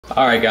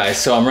All right guys,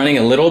 so I'm running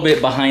a little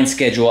bit behind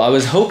schedule. I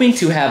was hoping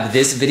to have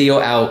this video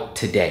out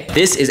today.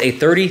 This is a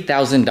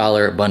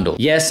 $30,000 bundle.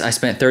 Yes, I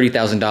spent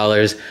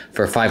 $30,000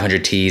 for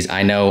 500 tees.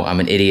 I know I'm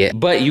an idiot,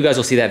 but you guys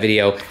will see that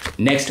video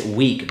next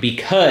week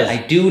because I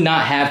do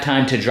not have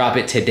time to drop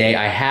it today.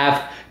 I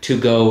have to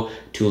go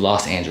to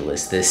Los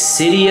Angeles, the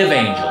city of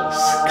angels.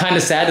 Kind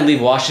of sad to leave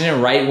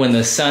Washington right when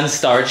the sun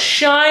starts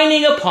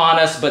shining upon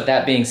us, but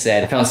that being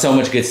said, I found so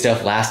much good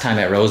stuff last time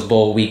at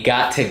Rosebowl. We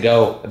got to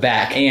go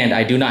back, and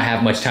I do not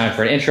have much time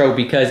for an intro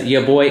because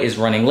your boy is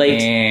running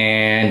late,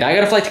 and I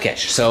got a flight to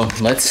catch, so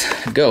let's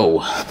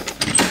go. All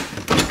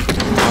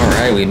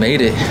right, we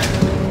made it.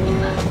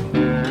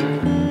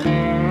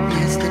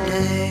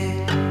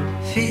 Yesterday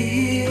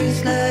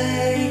feels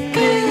like a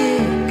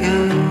year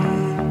ago.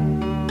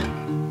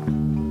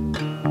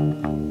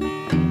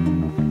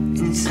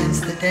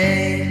 Since the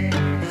day, I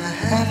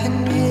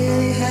haven't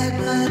really had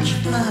much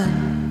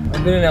fun.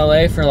 I've been in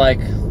LA for like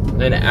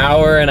an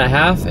hour and a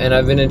half, and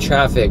I've been in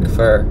traffic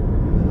for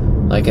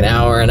like an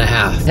hour and a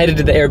half. Headed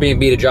to the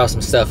Airbnb to drop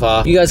some stuff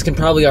off. You guys can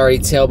probably already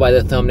tell by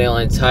the thumbnail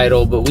and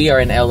title, but we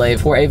are in LA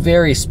for a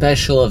very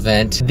special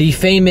event, the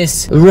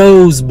famous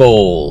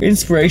Rosebowl.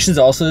 Inspiration's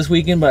also this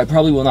weekend, but I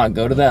probably will not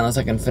go to that unless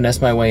I can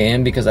finesse my way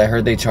in because I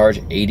heard they charge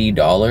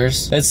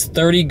 $80. That's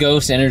 30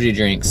 Ghost energy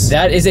drinks.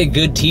 That is a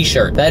good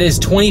t-shirt. That is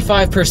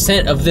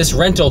 25% of this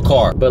rental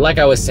car. But like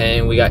I was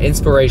saying, we got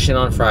Inspiration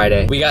on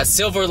Friday. We got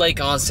Silver Lake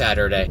on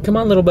Saturday. Come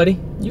on, little buddy.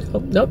 You go.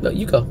 No,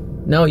 you go.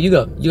 No, you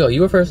go. You go. You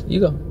were first. You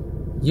go.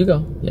 You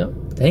go, yeah,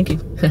 thank you.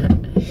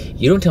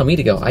 You don't tell me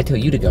to go, I tell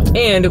you to go.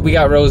 And we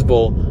got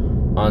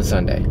Rosebowl on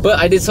Sunday. But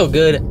I did so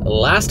good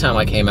last time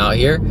I came out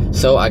here,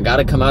 so I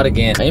gotta come out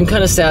again. I am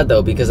kind of sad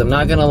though, because I'm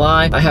not gonna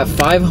lie, I have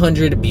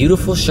 500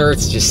 beautiful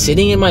shirts just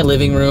sitting in my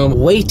living room,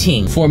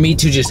 waiting for me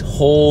to just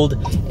hold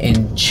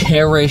and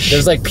cherish.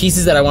 There's like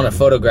pieces that I want to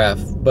photograph,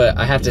 but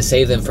I have to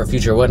save them for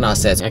future Whatnot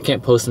sets. I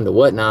can't post them to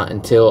Whatnot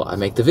until I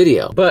make the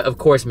video. But of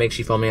course, make sure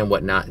you follow me on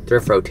Whatnot,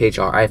 Thriftrow,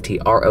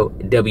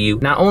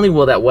 THRIFTROW. Not only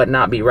will that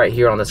Whatnot be right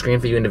here on the screen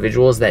for you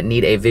individuals that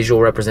need a visual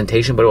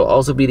representation, but it will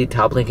also be the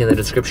top link in the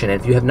description. And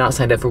if you have not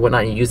signed up for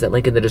Whatnot and you use that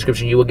link in the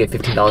description, you will get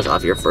 $15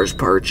 off your first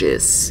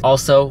purchase.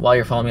 Also, while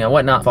you're following me on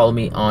Whatnot, follow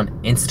me on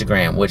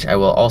Instagram, which I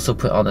will also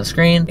put on the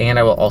screen, and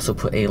I will also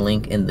put a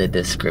link in the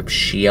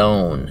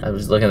description. I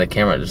was looking at the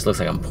camera, it just looks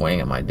like I'm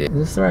pointing at my dick. Is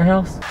this the right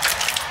house?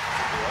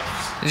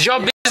 Did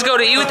y'all bitches go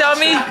to eat without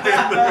me?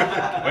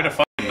 Way to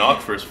fucking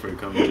knock first before you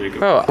come, Jacob.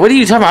 Bro, what are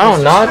you talking about? I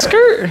don't knock,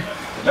 skirt.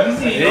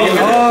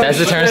 That's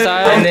the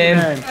turnstile, and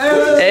then,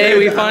 hey,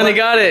 we finally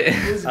got it.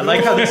 I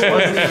like how this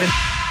wasn't even...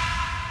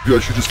 Dude, I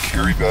should just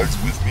carry bags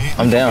with me.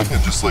 I'm down.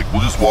 And just like,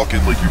 we'll just walk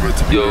in like you meant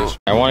to be.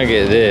 I want to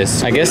get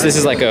this. I guess this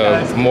is like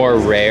a more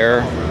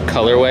rare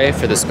colorway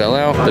for the spell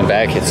out. The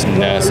bag hits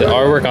nuts. The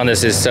artwork on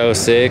this is so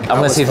sick. I'm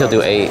gonna see if he'll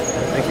do 8.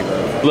 Thank you,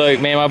 bro. Look,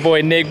 man, my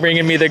boy Nick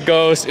bringing me the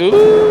ghost.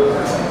 Ooh.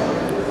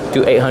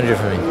 Do 800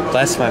 for me.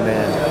 Bless my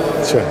man.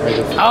 Sure.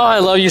 Oh, I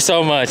love you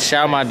so much.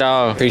 Shout out my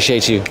dog.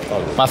 Appreciate you.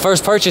 My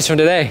first purchase from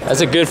today.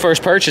 That's a good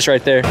first purchase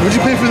right there. What'd you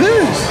pay for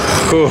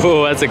this?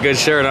 Ooh, that's a good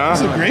shirt, huh?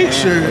 That's a great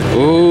shirt.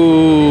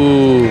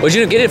 Ooh. What'd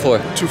you get it for?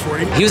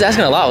 $240. He was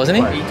asking a lot, wasn't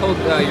he? He told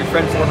your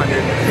friend 400.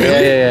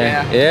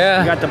 Yeah.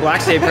 You got the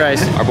Black State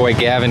price. Our boy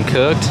Gavin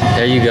cooked.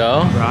 There you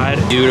go.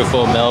 Right.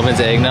 Beautiful Melvin's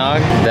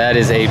eggnog. That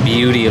is a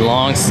beauty.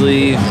 Long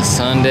sleeve,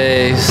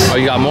 Sundays. Oh,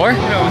 you got more? No,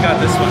 we got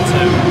this one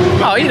too.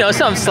 Oh, you know,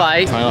 something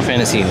slight. Final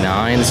Fantasy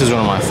 9. This is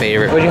one of my favorite.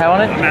 What'd you have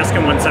on it? I'm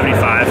asking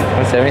 175.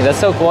 170. That's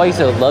so cool. I used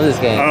to love this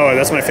game. Oh,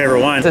 that's my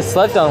favorite one. It's a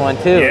slept on one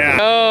too. Yeah.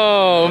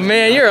 Oh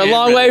man, you're a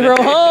long way from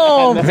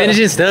home.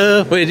 Finishing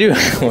stuff. What did you?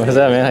 What's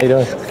up, man? How you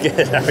doing?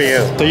 Good. How are you?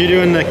 So you're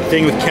doing the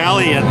thing with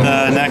Callie at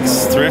the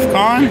next Thrift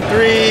Con?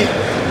 3,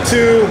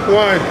 2,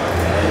 1.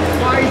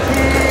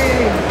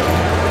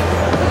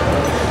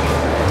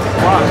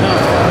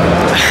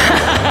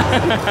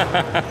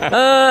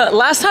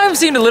 Last time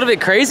seemed a little bit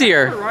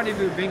crazier.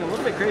 Rendezvous being a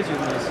little bit crazier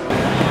than this.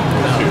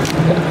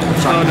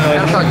 Oh, no.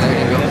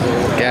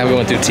 Yeah, we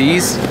went through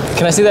teas.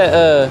 Can I see that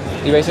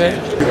eraser?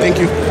 Thank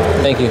you.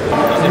 Thank you.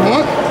 You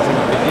want?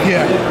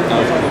 Yeah.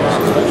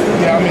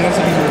 Yeah, I mean, that's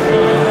a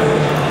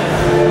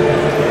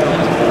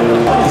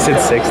You said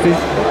 60?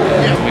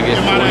 Yeah. We get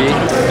 40,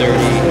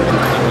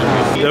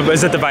 30.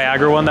 Is it the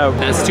Viagra one though?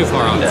 That's too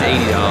far off. It's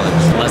 $80.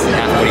 Less than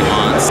half what he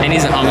wants. And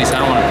he's a homie, so I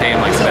don't want to pay him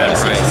like a bad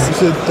price.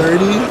 You said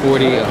 30?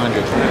 40,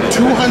 100.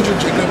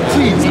 200, Jacob,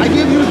 please. I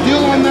give you a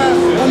deal on that,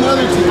 on the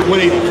other tea.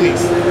 180,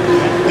 please.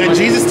 That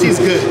Jesus tea is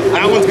good.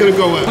 That one's gonna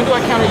go up. When do I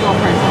count it on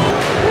price?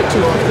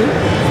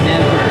 250.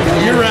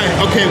 You're right.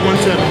 Okay,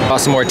 170.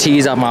 Bought some more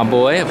teas off my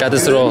boy. Got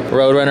this little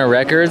Roadrunner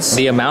Records.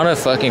 The amount of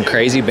fucking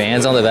crazy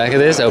bands on the back of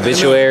this.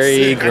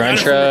 Obituary, Grunt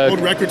Truck. Old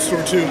record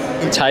store too.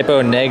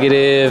 Typo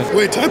Negative.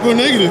 Wait, Typo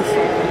Negative.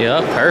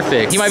 Yep,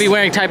 perfect. He might be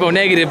wearing Typo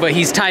Negative, but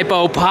he's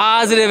Typo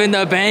Positive in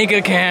the bank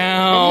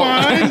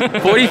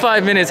account.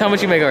 45 minutes. How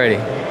much you make already?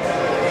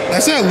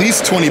 That's at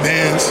least 20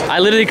 bands. I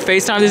literally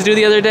FaceTimed this dude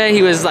the other day.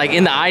 He was like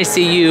in the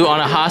ICU on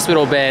a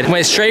hospital bed.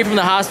 Went straight from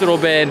the hospital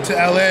bed to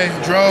LA,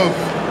 drove.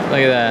 Look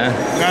at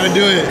that. Gotta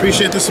do it.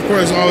 Appreciate the support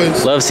as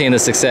always. Love seeing the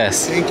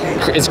success. Thank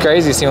you. It's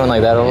crazy seeing one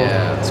like that.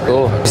 Yeah. It's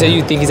cool. You said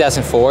you think he's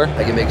asking 4?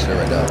 I can make sure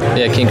right now.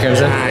 Yeah, King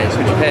Crimson. Nice.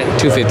 What'd you pay?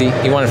 250.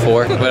 He wanted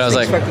 4, but I was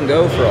like, fucking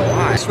go for a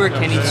lot. I swear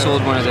Kenny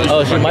sold one of those.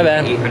 oh shit, my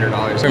bad.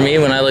 $800. For me,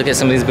 when I look at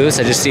some of these booths,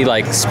 I just see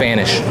like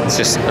Spanish. It's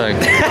just like,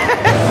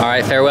 all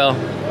right, farewell.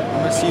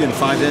 I'll see you in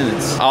 5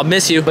 minutes. I'll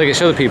miss you. Look,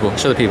 show the people.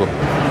 Show the people.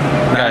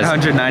 Guys.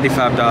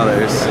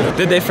 $995.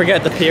 Did they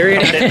forget the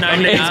period?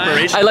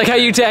 Inspiration. I like how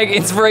you tag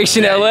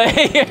Inspiration LA.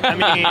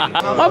 I mean,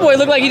 my boy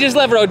looked like he just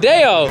left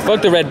Rodeo.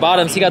 Fuck the red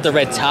bottoms, he got the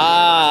red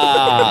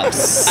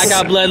tops. I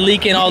got blood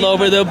leaking all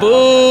over the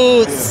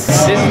boots.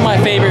 This is my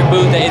favorite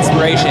booth at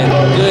Inspiration.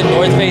 Good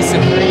North Face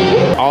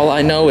Supreme. All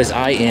I know is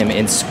I am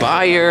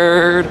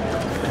inspired.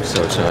 I'm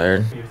so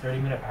tired. Your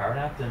 30-minute power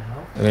nap didn't help?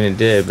 I mean, it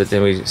did, but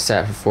then we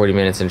sat for 40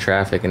 minutes in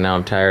traffic and now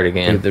I'm tired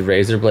again. The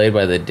razor blade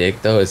by the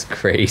dick though is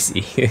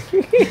crazy.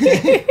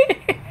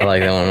 I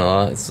like that one a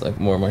lot. It's like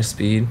more my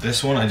speed.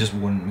 This one I just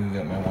wouldn't move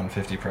at my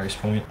 150 price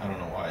point. I don't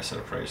know why I set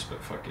a price,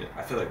 but fuck it.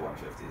 I feel like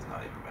 150 is not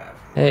even bad.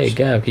 Hey,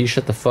 Gab, can you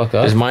shut the fuck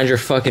up? Just mind your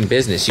fucking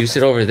business. You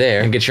sit over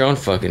there and get your own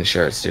fucking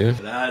shirts, dude.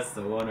 That's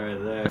the one right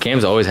there.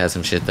 Cam's always had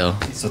some shit though.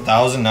 It's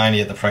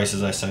 1,090 at the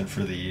prices I said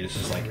for these.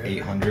 It's like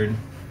 800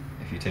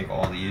 if you take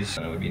all these,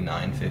 and it would be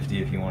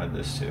 950 if you wanted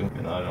this too.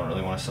 You know, I don't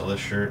really want to sell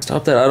this shirt.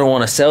 Stop that, I don't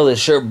want to sell this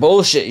shirt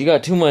bullshit. You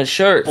got too much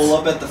shirts. Pull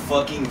up at the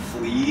fucking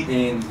Flea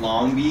in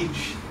Long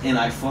Beach, and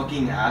I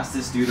fucking asked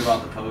this dude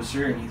about the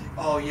poster, and he's like,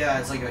 oh yeah,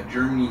 it's like a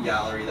Germany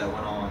gallery that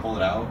went on. Pull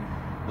it out,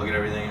 look at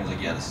everything, and I was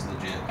like, yeah, this is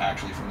legit,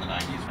 actually from the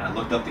 90s. And I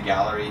looked up the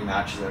gallery,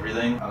 matches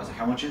everything. I was like,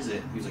 how much is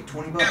it? He was like,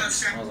 20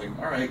 bucks. And I was like,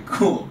 all right,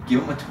 cool.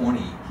 Give him a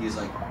 20. He's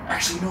like,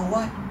 actually, you know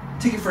what?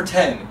 Take it for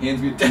 10. He hands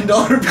me a $10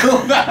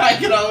 bill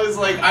back, and I was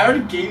like, I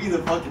already gave you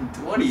the fucking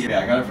 20. Yeah,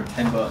 I got it for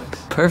 10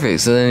 bucks. Perfect,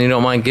 so then you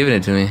don't mind giving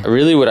it to me.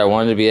 Really what I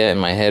wanted to be at in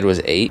my head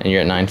was 8, and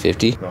you're at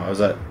 950. No, I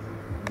was at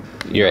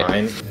You're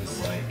 9. at It's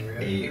like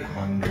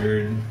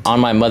 800. On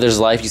my mother's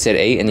life, you said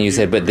 8, and then you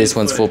said, but this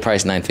one's full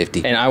price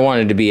 950. And I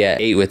wanted to be at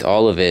 8 with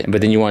all of it,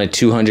 but then you wanted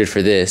 200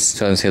 for this.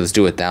 So I was gonna say, let's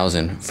do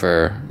 1,000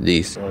 for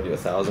these. I want to do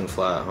 1,000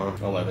 flat, huh?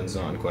 11's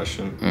not in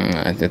question.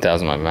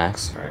 1,000 my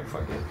max. All right,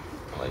 fuck it.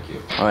 I like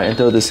you. All right, and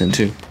throw this in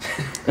too.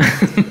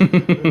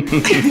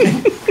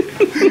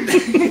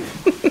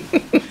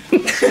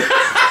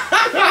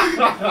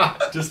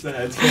 Just the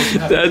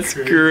headspace. That's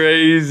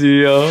crazy,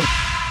 yo.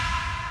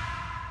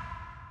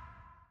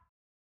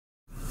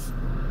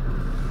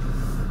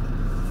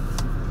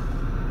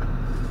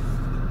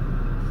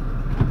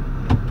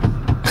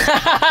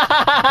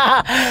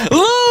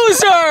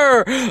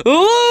 Loser!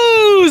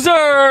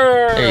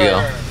 Loser! There you go.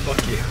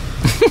 Fuck you.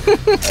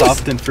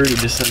 Soft and fruity,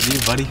 just as you,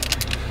 buddy.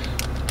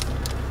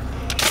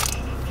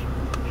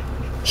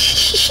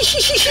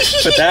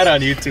 Put that on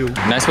YouTube.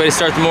 Nice way to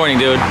start the morning,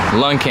 dude.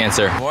 Lung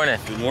cancer. Morning.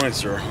 Good morning,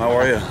 sir. How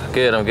are you?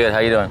 Good, I'm good. How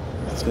you doing?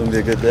 It's gonna be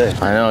a good day.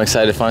 I know, I'm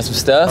excited to find some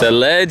stuff. The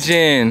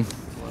legend.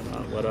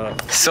 What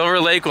up? Silver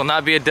Lake will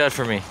not be a dud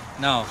for me.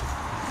 No.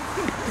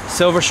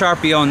 Silver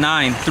Sharpie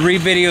 09. 3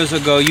 videos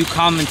ago, you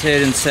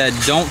commented and said,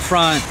 don't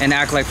front and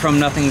act like From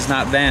Nothing's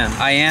not banned.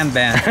 I am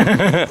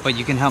banned, but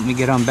you can help me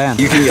get unbanned.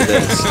 You can get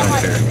this.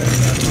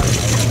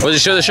 What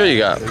show the shirt you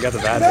got? We got the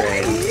bad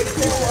grade.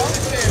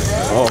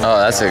 Oh,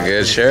 that's a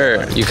good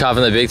shirt. You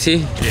copping the big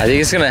tee? I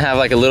think it's gonna have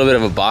like a little bit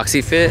of a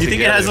boxy fit. You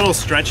think it has a little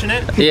stretch in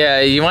it?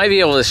 Yeah, you might be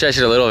able to stretch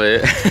it a little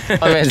bit.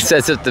 My man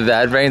sets up the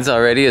bad brains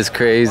already. It's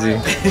crazy.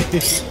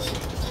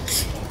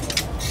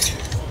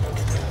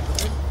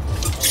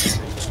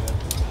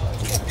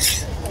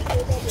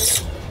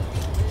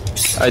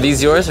 Are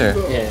these yours or?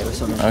 Yeah, this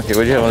one. Okay,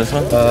 what do you have on this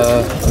one?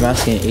 I'm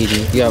asking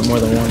 80. You got more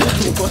than one.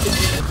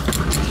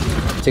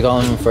 Take all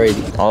of them for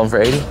 80. All of them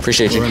for 80?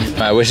 Appreciate you.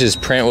 I wish this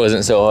print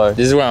wasn't so hard.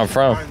 This is where I'm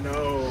from. I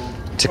know.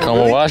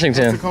 Tacoma, really?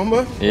 Washington.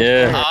 Tacoma?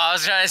 Yeah. Oh, I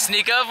was trying to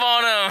sneak up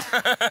on him.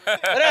 What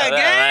up, gang?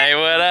 Hey,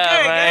 what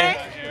up, man?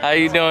 How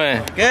you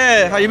doing?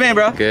 Good. How you been,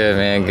 bro? Good,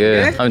 man,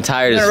 good. I'm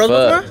tired as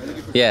fuck.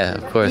 Yeah,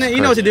 of course. You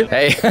know what to do.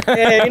 Hey.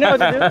 Yeah, you know what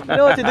to do. You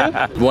know what to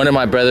do. One of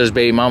my brother's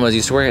baby mamas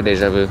used to work at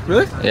Deja Vu.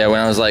 Really? Yeah, when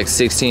I was like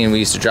 16, we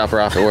used to drop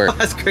her off at work.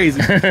 That's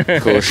crazy.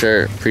 Cool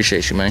shirt.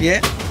 Appreciate you, man. Yeah.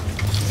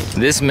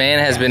 This man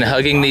has been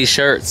hugging these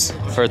shirts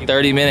for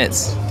 30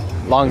 minutes.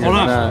 Longer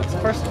than that.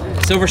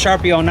 Silver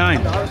Sharpie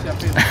 09.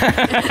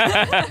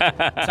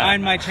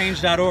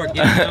 Signmychange.org.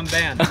 Get me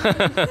unbanned.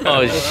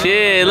 Oh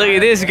shit, look at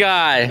this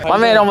guy. My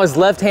man almost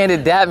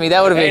left-handed dapped me.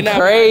 That would have been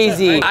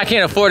crazy. I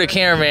can't afford a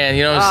cameraman,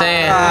 you know what I'm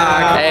saying?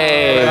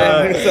 Hey.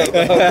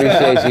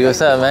 Appreciate you.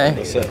 What's up, man?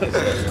 What's up?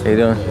 How you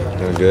doing?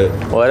 Doing good.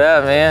 What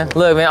up, man?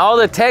 Look, man, all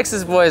the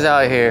Texas boys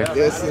out here.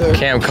 Yes, sir.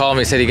 Cam called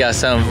me, said he got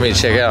something for me to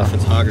check out.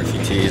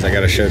 Photography tees. I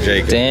gotta show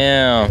Jake.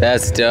 Damn,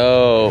 that's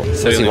dope.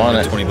 What's he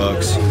want? 20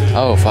 bucks.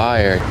 Oh,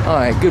 fire. All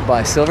right,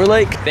 goodbye, Silver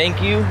Lake.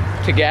 Thank you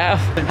to Gav.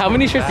 How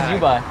many shirts did you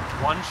buy?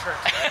 One shirt.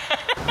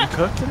 You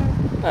cooked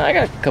today? I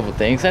got a couple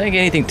things. I didn't get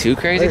anything too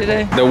crazy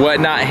today. The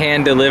Whatnot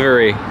hand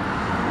delivery.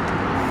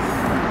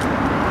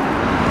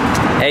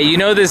 Hey, you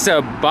know this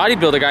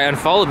bodybuilder guy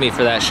unfollowed me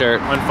for that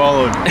shirt.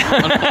 Unfollowed.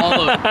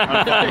 Unfollowed.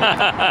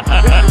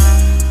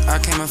 I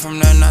came up from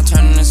nothing, I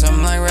turned into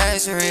something like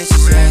rags to riches,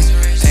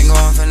 yeah. Ain't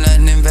going for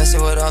nothing, invested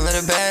with all of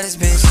the baddest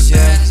bitches,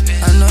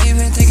 yeah. I know you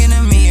been thinking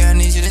of me, I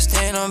need you to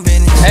stand on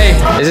business. Hey,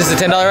 is this the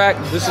 $10 rack?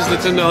 This is the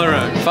 $10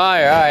 rack.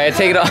 Fire, all right,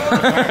 take it off.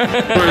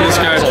 This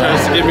guy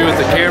tries to get me with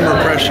the camera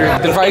pressure.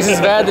 The price is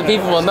bad, the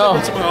people will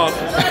know.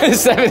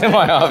 7 in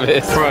my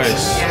office.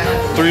 Price,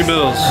 3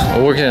 bills.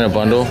 We're working in a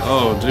bundle.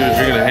 Oh, dude,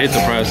 you're gonna hate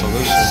the price on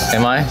this shit.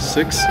 Am I?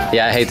 6?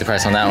 Yeah, I hate the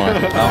price on that one.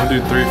 I'll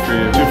do 3 for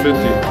you.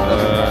 250.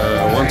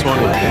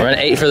 120. We're at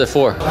 8 for the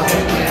 4.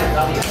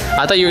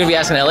 I thought you were gonna be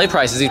asking LA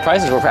prices. These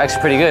prices were actually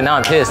pretty good. Now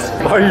I'm pissed.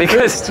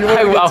 Because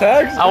I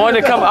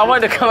wanted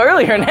to come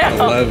earlier now.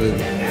 11.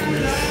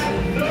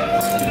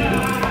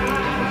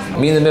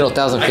 Me in the middle,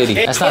 1,050.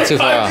 That's not too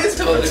far off. It's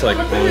like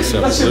only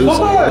 7 blues.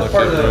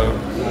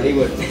 I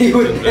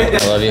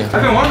love you.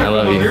 I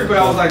love you.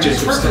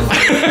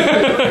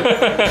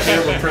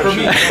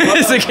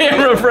 It's a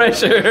camera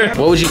pressure.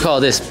 What would you call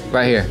this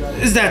right here?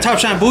 This is that Top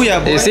Shine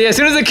Booyah, boy. You see, as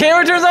soon as the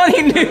camera turns on,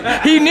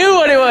 he knew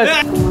what it was.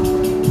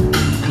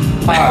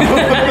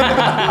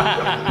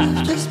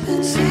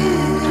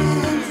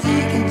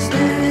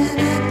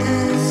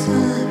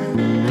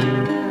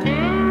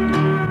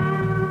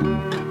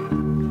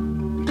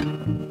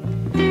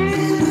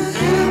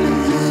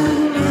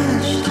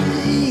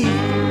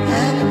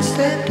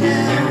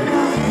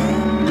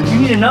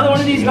 Another one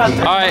of these guys.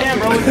 All right,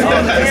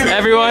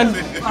 everyone,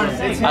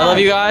 I love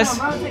you guys.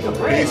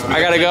 I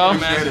gotta go.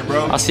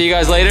 I'll see you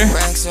guys later.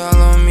 Racks all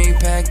on me,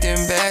 packed in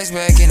bags,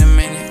 back in a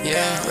minute,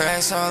 yeah.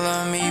 Racks all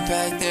on me,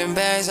 packed in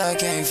bags, I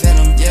can't fit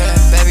them, yeah.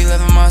 Baby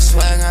loving my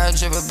swag, I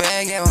drip a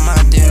bag, yeah, with my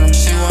denim.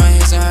 She want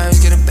his and hers,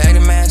 get a bag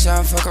to match,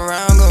 I'll fuck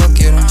around, go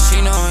get them.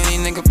 She know any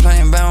nigga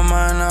playing about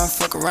mine, I'll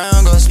fuck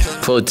around, go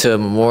split. Pulled to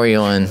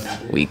Memorial and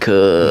we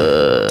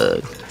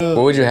could.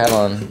 What would you have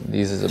on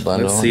these as a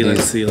bundle?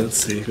 Let's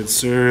see. Good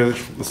sir,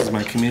 this is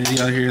my community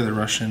out here, the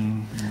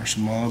Russian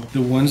mob.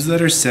 The ones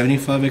that are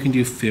 75, I can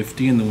do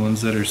 50, and the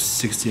ones that are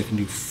 60, I can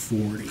do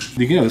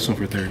 40. You can have this one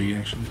for 30,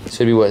 actually.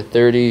 So it'd be what,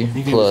 30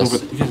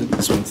 plus?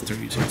 This one's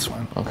 30, so it's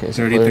fine. Okay,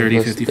 so 30,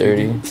 30, 50,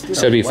 50.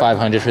 So it'd be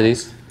 500 for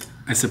these?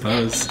 I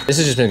suppose. This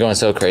has just been going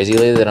so crazy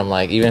lately that I'm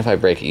like, even if I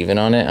break even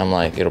on it, I'm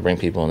like, it'll bring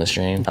people in the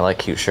stream. I like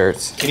cute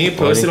shirts. Can you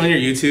post it on your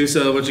YouTube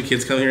so a bunch of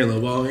kids come here and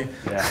lowball me?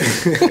 Yeah.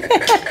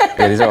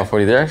 Yeah, these are all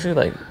 40. They're actually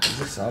like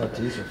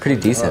pretty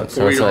decent.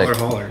 So it's like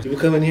haulers. People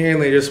come in here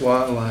and they just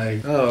want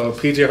like, oh,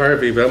 PJ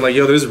Harvey, but I'm like,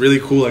 yo, there's really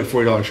cool like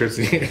 $40 shirts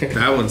in here.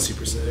 That one's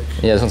super sick.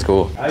 Yeah, this one's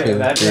cool. 2,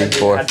 3,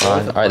 4,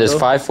 5. All right, there's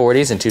 5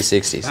 40s and 2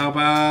 60s. How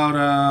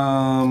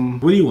about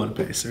what do you want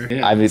to pay, sir?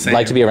 Yeah, I would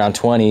like to be around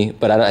 20,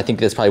 but I think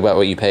that's probably about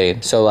what you paid.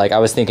 So like I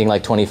was thinking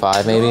like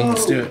 25 maybe.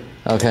 Let's do it.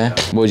 Okay.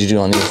 What would you do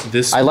on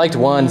these? I liked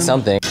one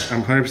something.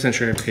 I'm 100%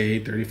 sure I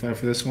paid 35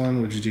 for this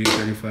one. Would you do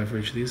 35 for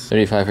each of these?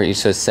 35 for each,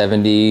 so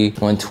 70,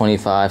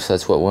 125, so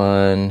that's what,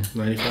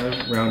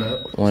 195, round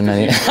up.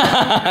 190.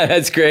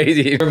 That's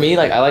crazy. For me,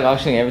 like I like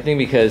auctioning everything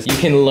because you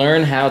can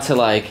learn how to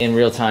like, in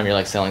real time, you're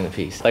like selling the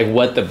piece. Like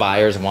what the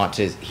buyers want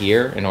to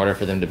hear in order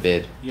for them to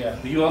bid. Yeah,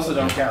 but you also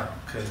don't count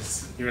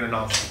because you're an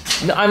anomaly.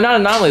 No, I'm not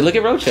an anomaly. Look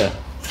at Rocha.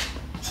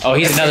 Oh,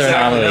 he's another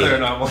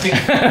anomaly.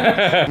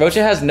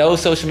 Rocha has no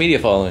social media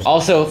following.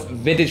 Also,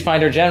 Vintage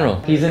Finder General.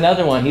 He's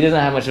another one. He doesn't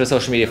have much of a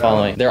social media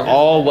following. They're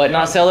all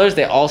whatnot sellers.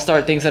 They all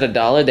start things at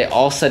 $1. They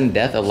all sudden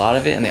death, a lot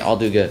of it, and they all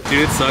do good.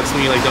 Dude, it sucks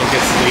when you like don't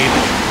get sleep.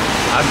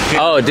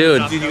 Oh,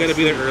 dude. Dude, you gotta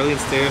be there early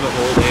and stay in the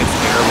whole day. It's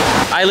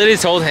terrible. I literally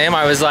told him,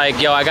 I was like,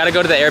 yo, I gotta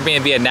go to the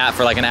Airbnb and nap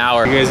for like an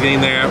hour. You guys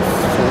getting there at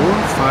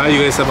 4, 5? You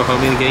guys have a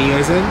homie getting you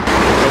guys in?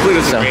 Hopefully it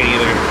doesn't rain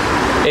either.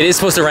 It is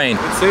supposed to rain.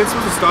 I'd say it's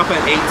supposed to stop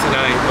at 8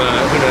 tonight, but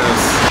who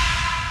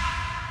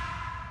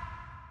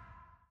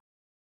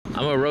knows?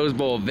 I'm a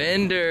Rosebowl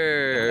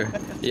vendor.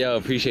 Yo,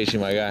 appreciate you,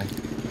 my guy.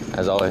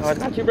 As always. I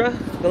got you, bro.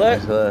 Good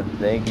luck.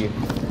 Thank you.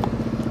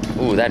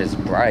 Ooh, that is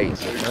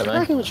bright. I'm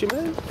working with you,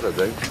 man. What up,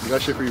 babe? I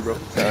got shit for you, bro.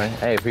 Sorry.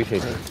 Hey,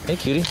 appreciate you. Hey,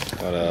 cutie.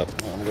 What up?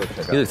 I'm gonna check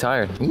out. You look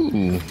tired.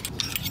 Ooh.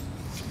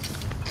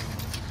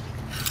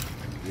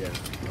 Yeah.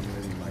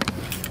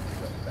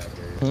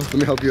 Let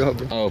me help you out,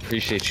 bro. Oh,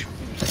 appreciate you.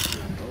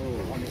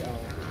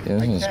 Yeah,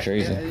 this is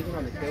crazy.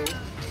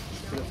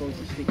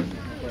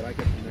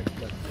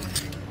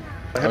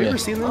 Have you ever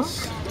seen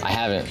this? I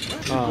haven't.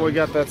 Boy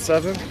got that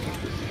 7?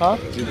 Huh?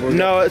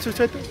 No, it's just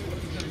right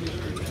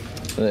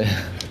there.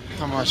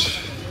 How much?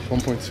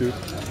 1.2.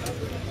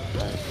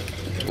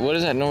 What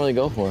does that normally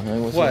go for? I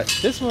mean, what?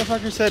 This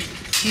motherfucker said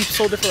he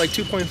sold it for like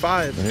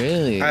 2.5.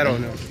 Really? I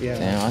don't know. Yeah.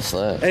 Damn, I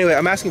slept. Anyway,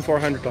 I'm asking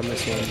 400 on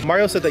this one.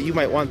 Mario said that you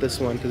might want this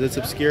one because it's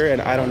obscure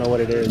and I don't know what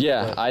it is.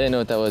 Yeah, I didn't know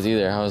what that was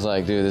either. I was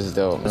like, dude, this is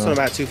dope. This one I'm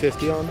at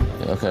 250 on.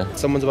 Okay.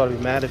 Someone's about to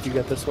be mad if you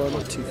get this one.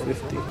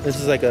 250. This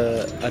is like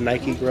a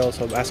Nike grill,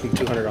 so I'm asking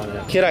 200 on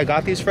it. Kid I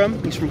got these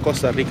from, he's from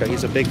Costa Rica.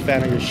 He's a big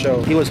fan of your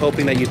show. He was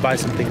hoping that you'd buy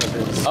something of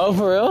his. Oh,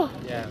 for real?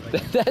 Yeah.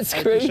 That's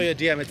I crazy. can show you a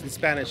DM. It's in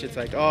Spanish. It's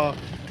like, oh,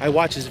 I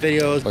watch his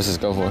videos. What's this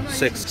go for?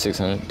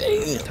 600.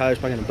 Damn. Tyler's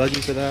probably gonna bug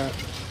you for that.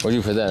 What do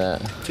you put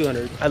that at?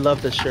 200. I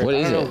love this shirt. What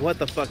is I don't it? know what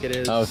the fuck it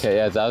is. Okay,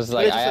 yeah, I was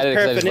like, I added it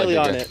because I just like paraphernalia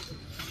on it.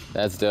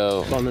 That's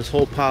dope. On this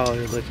whole pile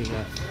you're looking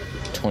at.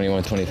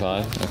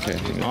 21.25. Okay.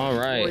 All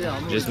right.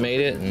 Just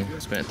made it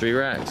and spent 3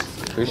 racks.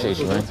 Appreciate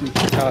you, man.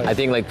 I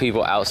think like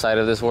people outside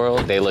of this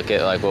world, they look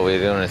at like what we're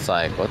doing. It's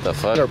like, what the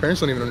fuck? Our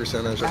parents don't even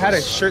understand that. I had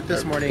a shirt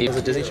this morning. It was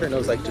a Disney shirt and it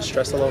was like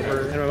distressed all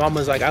over. And my mom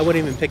was like, I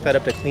wouldn't even pick that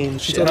up to clean.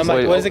 And I'm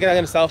like, what is it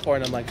gonna sell for?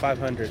 And I'm like,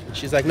 500.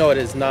 She's like, no, it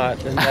is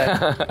not. And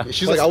then,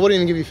 she's like, I wouldn't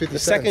even give you 50 the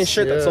cents. second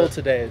shirt that sold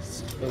today,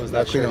 it was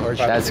that shirt.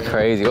 That's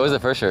crazy. What was the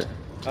first shirt?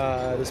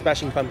 The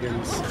Smashing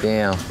Pumpkins.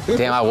 Damn.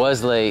 Damn, I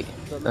was late.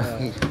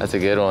 That's a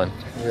good one.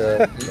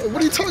 Yeah.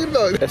 What are you talking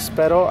about?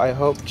 Espero, I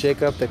hope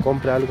Jacob te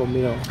compre algo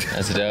mío.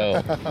 That's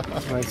dope.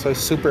 Like, so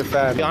super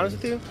fan. To be honest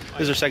with you,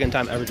 this is our second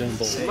time ever doing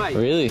bowl.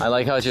 Really? I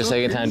like how it's your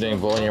second time doing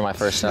bowl and you're my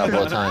first stop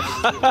both times.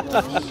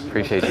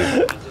 Appreciate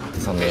you.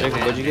 It's on me. Jacob,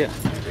 what'd you get?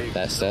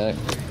 That stack.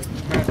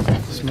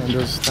 This man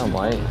does. I'm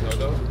white.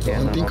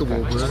 Yeah, unthinkable,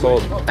 bro. It's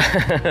cold.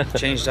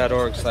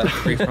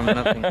 Change.org/free from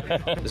nothing.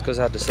 This goes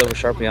out to Silver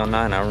Sharpie on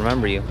 9. I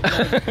remember you.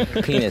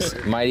 Penis,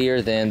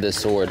 mightier than the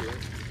sword.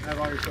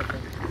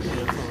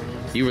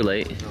 You were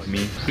late.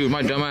 Me. Dude,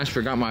 my dumbass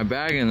forgot my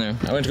bag in there.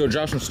 I went to go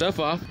drop some stuff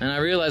off, and I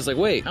realized, like,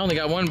 wait, I only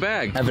got 1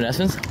 bag.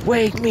 Evanescence?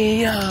 Wake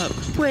me up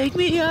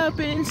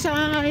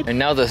inside. And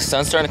now the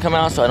sun's starting to come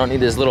out, so I don't need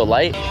this little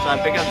light. So I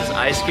pick up this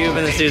ice cube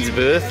in this dude's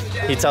booth.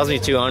 He tells me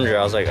 200.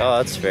 I was like, oh,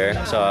 that's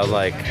fair. So I was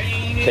like,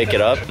 pick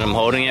it up, and I'm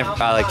holding it.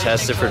 I like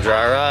test it for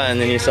dry rot,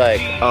 and then he's like,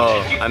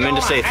 oh, I meant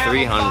to say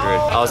 300.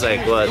 I was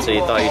like, what? So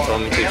you thought you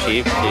told me too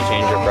cheap? Did you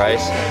change your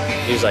price?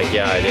 He was like,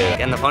 yeah, I did.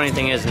 And the funny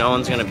thing is, no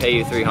one's gonna pay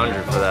you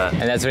 300 for that.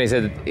 And that's when he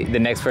said the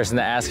next person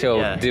to ask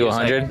he'll do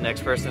 100. Like,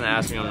 next person to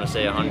ask me, I'm gonna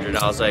say 100.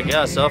 I was like,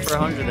 yeah, sell for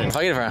 100 then. If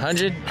I get it for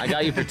 100, I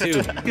got you for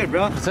 2. Good,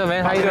 bro. What's up,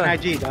 man? How you doing?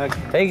 IG, dog.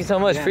 Thank you so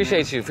much.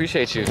 Appreciate you.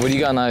 Appreciate you. What do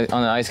you got on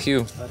the ice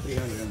cube?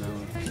 300 on that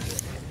one.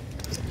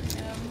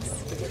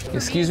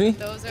 Excuse me?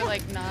 Those are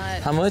like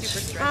not. How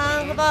much?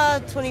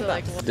 About 20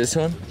 bucks. This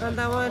one? On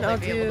that one, I'll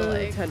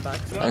do 10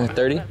 bucks.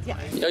 30? Yeah.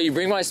 Yo, you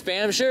bring my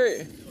spam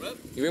shirt?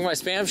 You bring my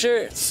spam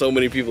shirt? So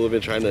many people have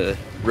been trying to.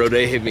 Rode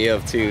hit me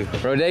up too.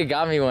 Rode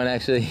got me one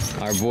actually.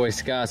 Our boy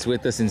Scott's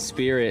with us in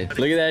spirit.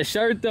 Look at that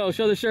shirt though.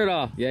 Show the shirt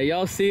off. Yeah,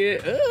 y'all see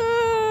it.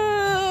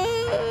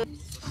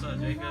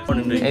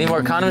 Any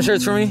more condom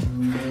shirts for me?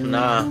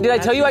 Nah. Did I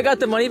tell you I got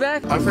the money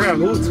back? I forgot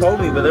who told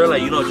me, but they're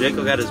like, you know,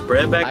 Jacob got his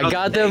bread back. I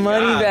got the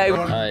money back.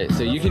 All right,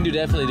 so you can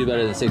definitely do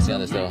better than 60 on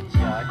this though.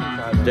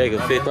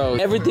 Jacob, 50. Bro,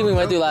 everything we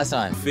went through last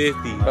time.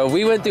 50. Bro,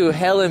 we went through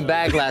hell and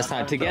back last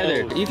time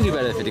together. You can do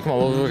better than 50. Come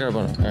on, we'll work our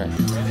bonus. All right.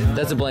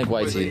 That's a blank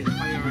white tee.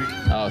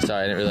 Oh,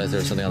 sorry, I didn't realize there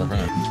was something on the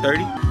front.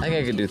 30? I think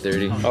I could do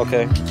 30.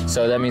 Okay.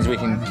 So that means we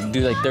can do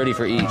like 30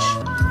 for each.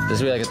 This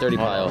will be like a 30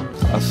 pile.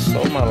 I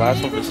sold my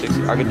last one for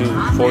 60. I could do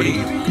 40.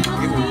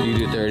 You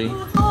do 30?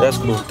 That's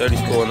cool.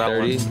 30's cool on that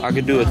 30? one. I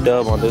could do a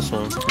dub on this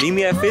one. Meet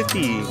me at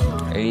 50.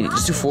 80.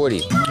 Just do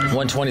 40.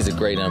 120 is a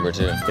great number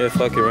too. Yeah,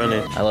 fuck it, run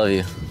it. I love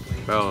you.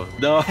 Bro.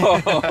 No.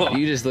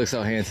 You just look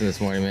so handsome this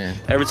morning, man.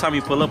 Every time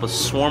you pull up, a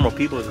swarm of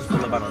people just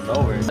pull up out of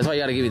nowhere. That's why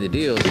you gotta give me the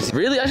deals.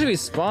 Really? I should be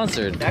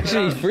sponsored. I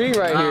should be free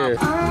right here.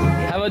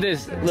 How about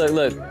this? Look,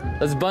 look.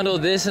 Let's bundle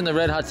this and the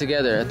Red Hot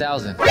together.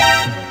 1,000. Bro,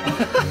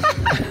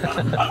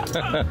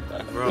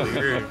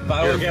 you're a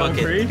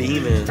fucking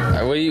demon. All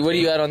right, what do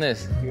you got on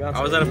this?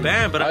 I was at a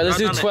band, but all right, let's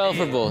do 12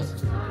 for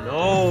both.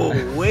 No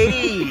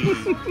way.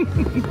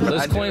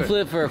 Let's coin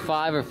flip for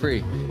 5 or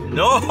free.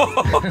 No.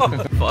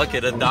 Fuck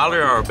it, $1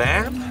 or a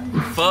band?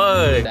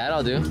 Fuck. That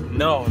I'll do.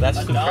 No,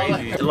 that's too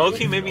crazy. Low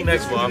key, maybe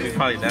next bowl. I'll be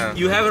probably down.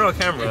 You have it on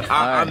camera.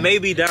 I may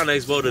be down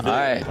next bowl to do it. All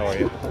right. How are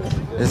you?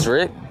 This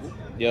Rick?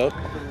 Yep.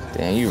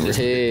 Damn, you rich.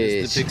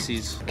 It's the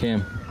Pixies.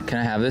 Kim, can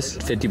I have this?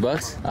 50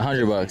 bucks?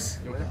 100 bucks.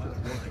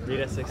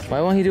 Why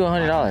won't he do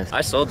 $100?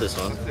 I sold this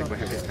one.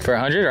 For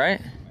 100,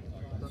 right?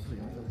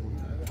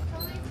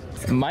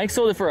 Mike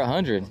sold it for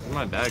 100. Where's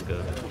my bag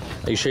go?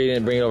 Are you sure you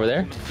didn't bring it over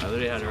there? I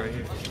literally had it right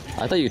here.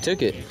 I thought you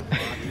took it.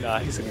 Nah,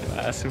 he's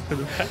gonna ask him for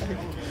the bag.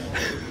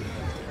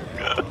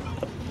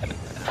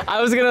 I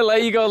was gonna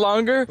let you go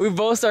longer. We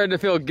both started to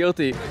feel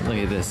guilty. Look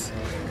at this,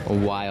 a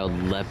wild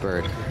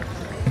leopard.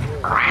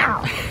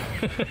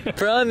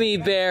 From me,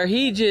 bear,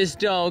 he just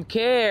don't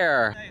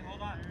care. Hey,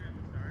 hold on.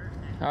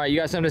 All right, you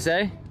got something to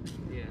say?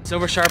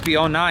 Silver Sharpie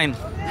 09.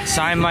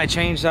 Sign my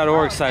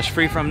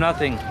change.org/free from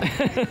nothing. No,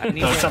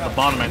 it's at the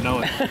bottom, I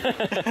know it.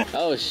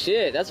 Oh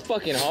shit, that's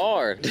fucking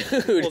hard,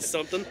 dude. Well,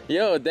 something.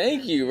 Yo,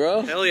 thank you,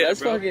 bro. Hell yeah, that's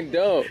bro. fucking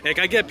dope. Hey,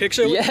 can I get a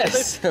picture with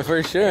Yes,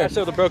 for sure. I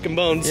show the broken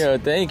bones. Yo,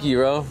 thank you,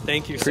 bro.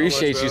 Thank you so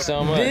Appreciate much, you bro.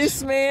 so much.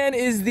 This man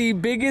is the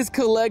biggest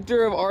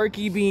collector of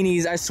Arky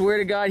beanies. I swear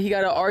to God, he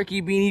got an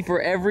Arky beanie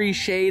for every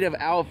shade of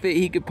outfit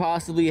he could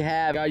possibly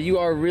have. God, you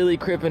are really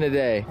crippin'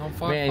 today.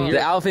 Man, your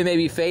outfit may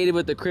be faded,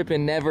 but the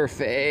crippin' never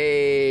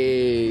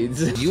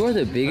fades. man. You are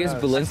the biggest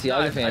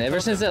Balenciaga fan. Ever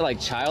since that like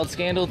child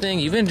scandal thing,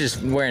 you've been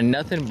just wearing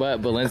nothing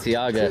but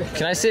Balenciaga.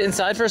 Can I sit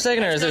inside for a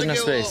second, or is there no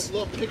space? A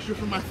little picture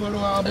from my photo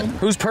album.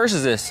 Whose purse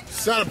is this?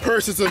 It's not a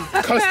purse, it's a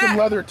custom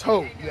leather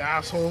tote, you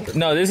asshole.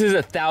 No, this is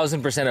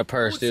 1,000% a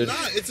purse, dude.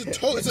 It's a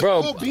tote. It's Bro, a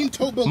little bean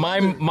tote.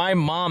 my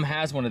mom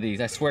has one of these.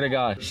 I swear to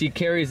God, she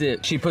carries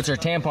it. She puts her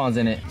tampons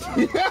in it.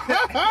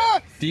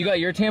 Do you got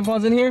your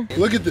tampons in here?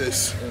 Look at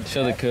this.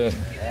 Show the cook.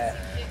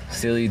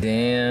 Silly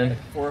Dan.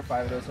 4 or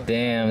 5 of those.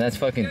 Damn, that's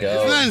fucking dope.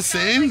 Isn't that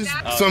insane?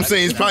 So I'm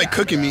saying he's probably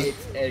cooking me.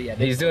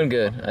 He's doing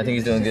good. I think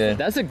he's doing good.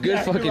 That's a good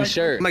fucking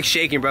shirt. I'm like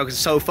shaking, bro, because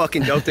it's so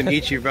fucking dope to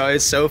meet you, bro.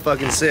 It's so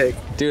fucking sick.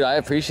 Dude, I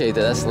appreciate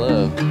that. That's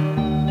love.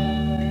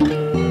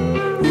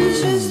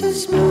 It's just the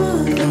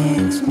small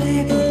things,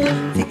 maybe,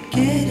 that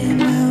get in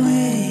my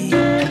way.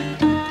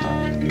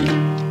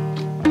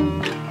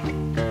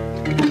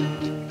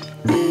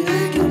 And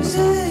I can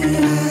say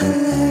I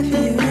love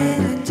you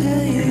and I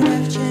tell you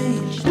I've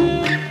changed.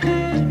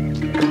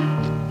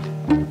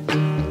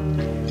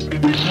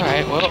 All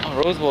right, well,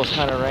 Rosebowl's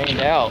kind of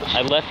rained out.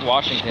 I left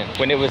Washington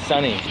when it was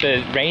sunny,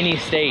 the rainy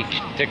state,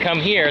 to come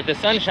here, the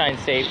sunshine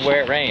state,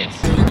 where it rains.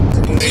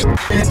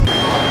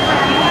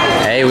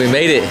 Hey, we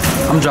made it.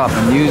 I'm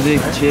dropping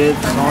music,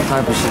 chips, all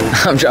type of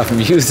shit. I'm dropping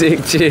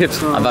music,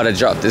 chips. I'm about to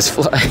drop this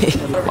flight.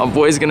 My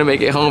boy's gonna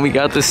make it home. We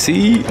got the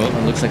seat. Well,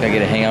 it looks like I get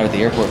to hang out at the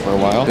airport for a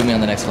while. Put me on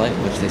the next flight,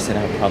 which they said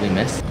I would probably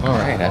miss. All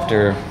right,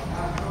 after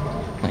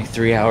like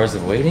 3 hours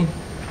of waiting,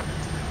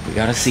 we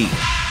got a seat.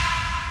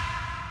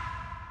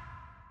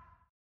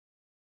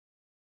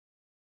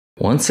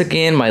 Once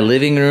again, my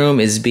living room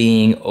is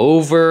being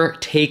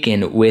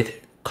overtaken with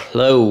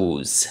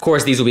clothes. Of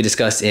course, these will be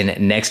discussed in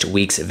next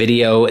week's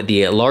video.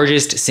 The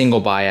largest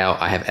single buyout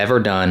I have ever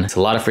done. It's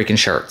a lot of freaking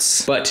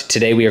shirts. But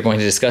today we are going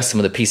to discuss some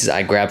of the pieces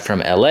I grabbed from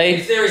LA.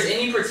 If there is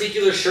any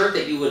particular shirt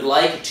that you would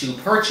like to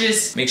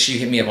purchase, make sure you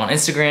hit me up on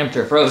Instagram,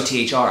 Thrifro,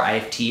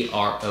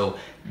 THRIFTROW.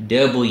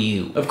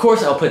 Of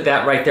course, I'll put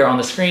that right there on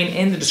the screen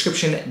in the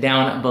description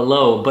down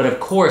below. But of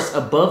course,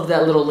 above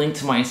that little link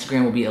to my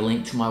Instagram will be a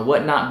link to my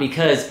Whatnot,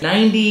 because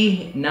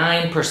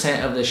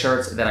 99% of the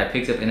shirts that I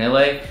picked up in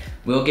LA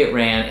will get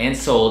ran and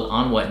sold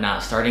on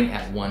Whatnot starting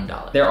at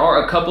 $1. There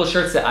are a couple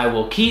shirts that I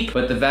will keep,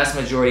 but the vast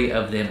majority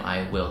of them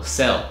I will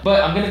sell.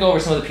 But I'm gonna go over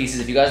some of the pieces.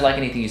 If you guys like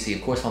anything you see,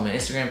 of course, follow me on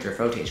Instagram,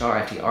 Thrifro,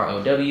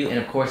 THRIFTROW, and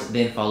of course,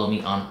 then follow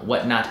me on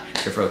Whatnot,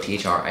 Thrifro,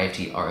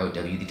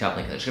 THRIFTROW. The top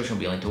link in the description will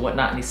be a link to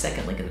Whatnot, and the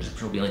second link in the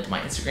description will be a link to my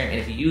Instagram. And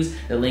if you use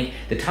the link,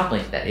 the top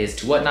link that is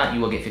to Whatnot,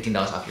 you will get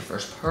 $15 off your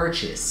first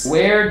purchase.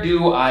 Where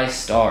do I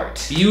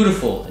start?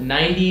 Beautiful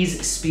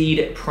 90s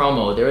speed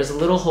promo. There is a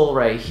little hole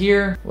right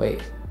here.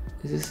 Wait.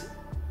 Is this?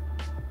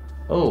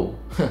 Oh,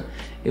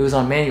 it was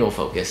on manual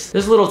focus.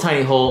 There's a little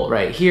tiny hole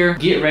right here.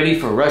 Get ready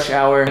for rush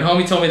hour. When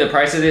homie told me the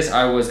price of this,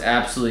 I was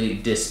absolutely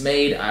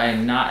dismayed.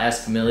 I'm not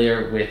as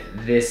familiar with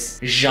this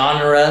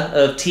genre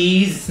of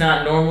tees. It's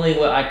not normally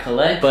what I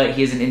collect, but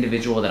he is an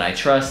individual that I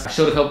trust. I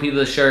showed a couple people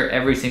this shirt.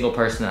 Every single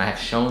person that I have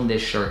shown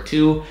this shirt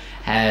to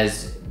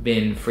has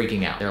been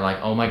freaking out. They're like,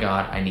 oh my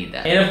God, I need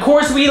that. And of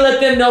course we let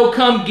them know,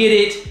 come get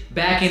it.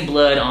 Back in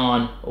blood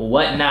on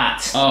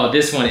Whatnot. Oh,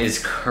 this one is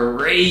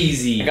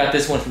crazy. I got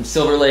this one from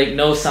Silver Lake.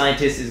 No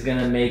scientist is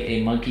gonna make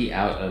a monkey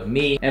out of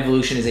me.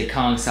 Evolution is a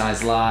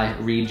Kong-sized lie.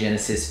 Read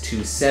Genesis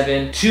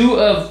 2:7. Two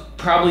of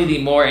probably the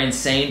more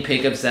insane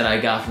pickups that I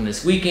got from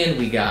this weekend.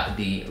 We got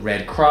the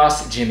Red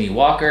Cross Jimmy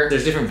Walker.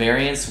 There's different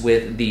variants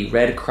with the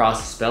Red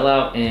Cross spell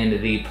out,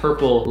 and the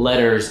purple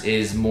letters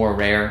is more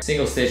rare.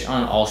 Single stitch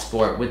on all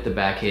sport with the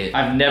back hit.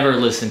 I've never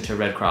listened to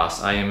Red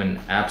Cross. I am an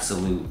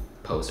absolute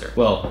poser.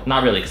 Well,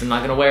 not really, because I'm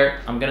not gonna wear it,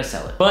 I'm gonna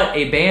sell it. But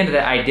a band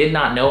that I did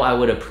not know I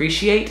would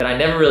appreciate, that I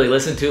never really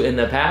listened to in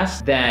the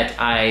past, that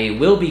I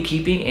will be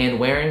keeping and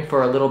wearing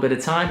for a little bit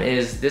of time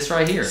is this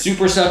right here.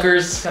 Super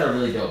Suckers, got a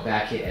really dope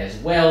back hit as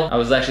well. I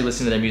was actually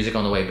listening to their music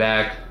on the way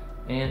back,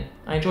 and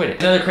I enjoyed it.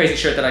 Another crazy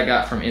shirt that I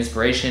got from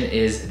Inspiration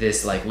is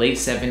this like late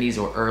 70s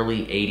or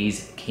early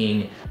 80s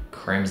King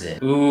Crimson.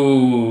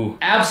 Ooh,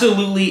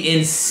 absolutely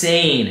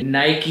insane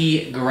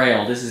Nike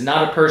Grail. This is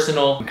not a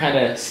personal. I'm kind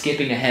of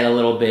skipping ahead a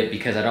little bit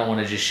because I don't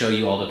want to just show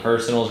you all the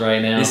personals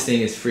right now. This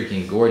thing is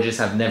freaking gorgeous.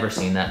 I've never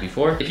seen that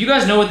before. If you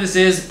guys know what this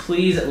is,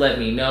 please let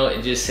me know.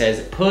 It just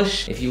says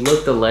push. If you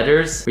look the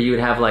letters where you would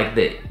have like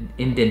the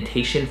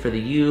indentation for the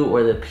U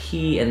or the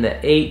P and the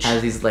H,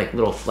 has these like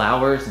little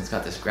flowers, and it's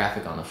got this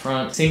graphic on the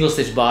front. Single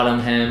stitch bottom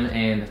hem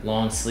and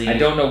long sleeve. I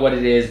don't know what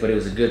it is, but it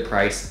was a good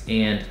price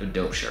and a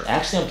dope shirt.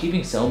 Actually, I'm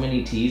keeping so many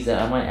tees that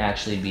I might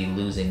actually be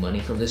losing money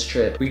from this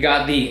trip. We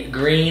got the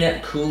green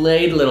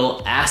Kool-Aid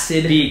little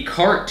acid, the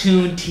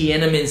cartoon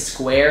Tiananmen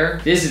Square.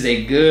 This is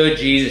a good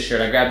Jesus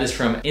shirt. I grabbed this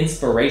from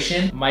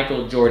Inspiration,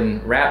 Michael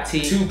Jordan rap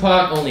tee,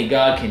 Tupac, Only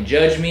God Can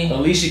Judge Me,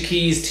 Alicia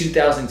Keys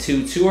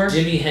 2002 tour,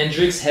 Jimi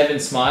Hendrix Heaven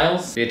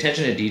Smiles. The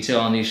attention to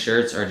detail on these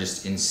shirts are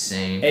just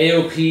insane.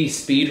 AOP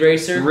Speed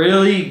Racer,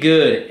 really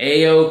good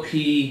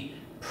AOP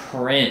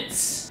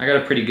prints. I got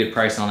a pretty good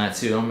price on that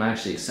too. I'm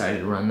actually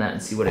excited to run that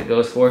and see what it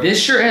goes for.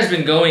 This shirt has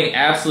been going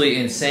absolutely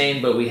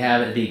insane, but we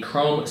have the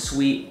Chrome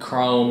Sweet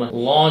Chrome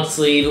long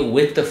sleeve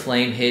with the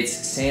flame hits,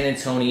 San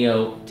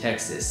Antonio,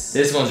 Texas.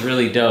 This one's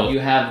really dope. You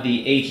have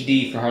the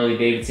HD for Harley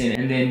Davidson,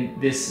 and then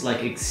this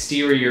like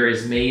exterior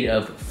is made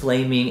of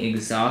flaming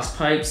exhaust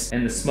pipes,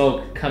 and the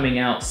smoke coming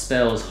out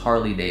spells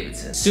Harley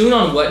Davidson. Soon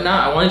on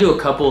Whatnot, I wanna do a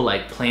couple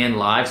like planned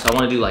lives. So I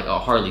wanna do like a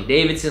Harley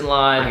Davidson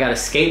live. I got a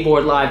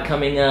skateboard live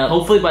coming up.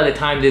 Hopefully by the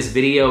time this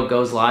video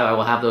goes live, I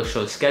will have those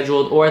shows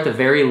scheduled, or at the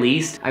very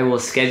least, I will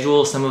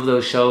schedule some of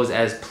those shows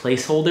as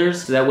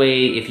placeholders. So that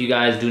way, if you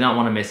guys do not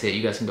wanna miss it,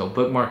 you guys can go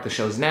bookmark the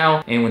shows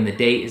now, and when the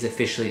date is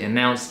officially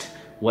announced,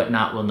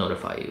 Whatnot will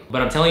notify you.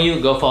 But I'm telling you,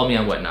 go follow me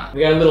on Whatnot.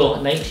 We got a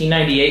little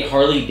 1998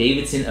 Harley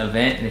Davidson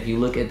event, and if you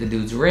look at the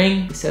dude's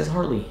ring, it says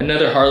Harley.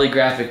 Another Harley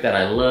graphic that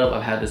I love.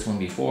 I've had this one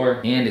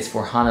before, and it's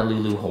for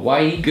Honolulu,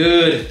 Hawaii.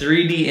 Good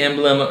 3D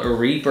emblem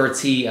Reaper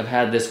tee. I've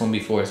had this one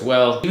before as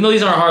well. Even though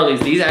these aren't Harleys,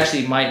 these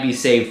actually might be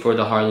saved for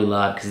the Harley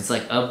Live because it's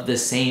like of the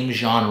same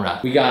genre.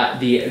 We got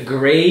the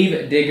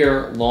Grave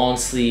Digger long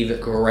sleeve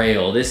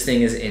Grail. This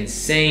thing is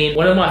insane.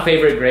 One of my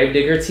favorite Grave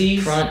Digger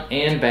tees, front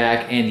and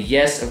back, and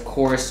yes, of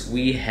course,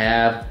 we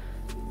have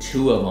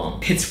 2 of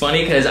them. It's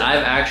funny because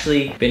I've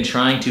actually been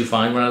trying to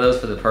find one of those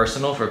for the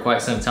personal for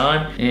quite some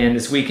time, and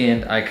this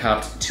weekend I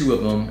copped 2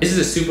 of them. This is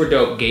a super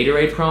dope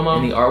Gatorade promo,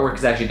 and the artwork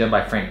is actually done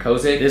by Frank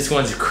Kozik. This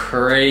one's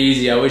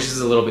crazy. I wish this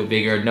was a little bit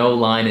bigger. No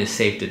line is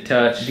safe to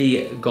touch.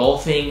 The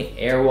Golfing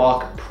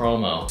Airwalk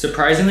promo.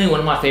 Surprisingly, one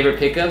of my favorite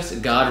pickups,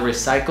 God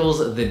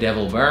Recycles, The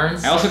Devil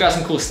Burns. I also got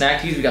some cool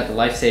snack teas. We got the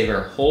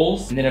Lifesaver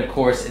Holes, and then of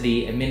course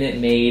the Minute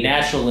Maid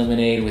Natural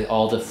Lemonade with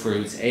all the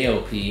fruits,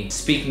 AOP.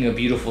 Speaking of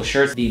beautiful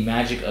shirts, the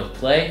Magic of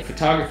Play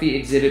photography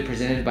exhibit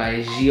presented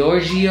by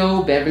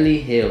Giorgio Beverly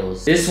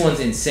Hills. This one's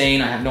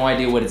insane. I have no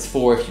idea what it's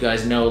for. If you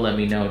guys know, let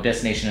me know.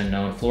 Destination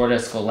unknown. Florida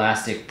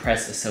Scholastic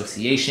Press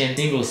Association.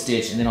 Single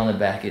stitch, and then on the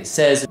back it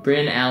says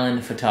Bryn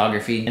Allen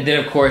Photography. And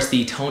then of course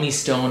the Tony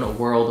Stone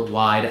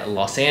Worldwide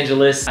Los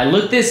Angeles. I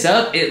looked this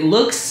up. It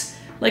looks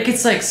like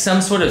it's like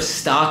some sort of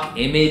stock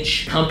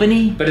image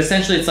company, but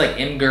essentially it's like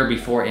Imgur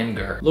before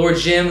Imgur. Lord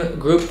Jim,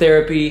 Group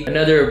Therapy,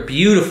 another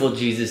beautiful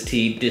Jesus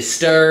tee,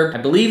 Disturbed.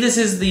 I believe this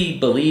is the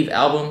Believe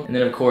album, and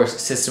then of course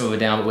System of a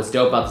Down. But what's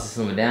dope about the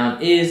System of a Down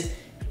is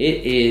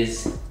it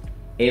is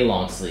a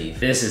long sleeve.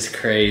 This is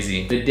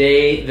crazy. The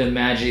day the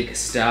magic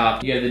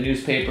stopped. You have the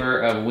newspaper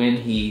of when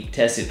he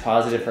tested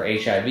positive for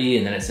HIV,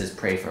 and then it says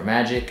pray for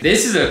magic.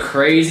 This is a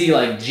crazy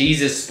like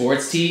Jesus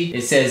sports tee.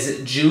 It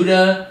says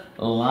Judah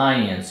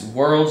Lions,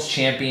 world's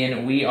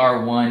champion, we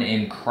are one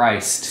in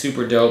Christ.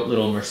 Super dope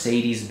little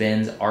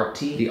Mercedes-Benz art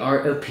tee. The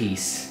Art of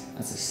Peace.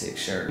 That's a sick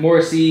shirt.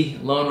 Morrissey,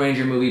 Lone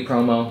Ranger movie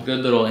promo.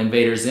 Good little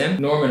Invader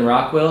Zim. Norman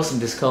Rockwell, some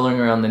discoloring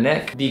around the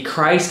neck. The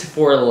Christ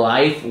for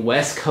Life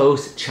West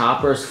Coast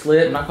Choppers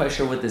flip. I'm not quite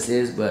sure what this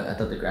is, but I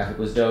thought the graphic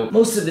was dope.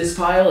 Most of this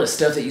pile is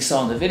stuff that you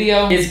saw in the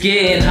video. It's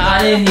getting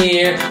hot in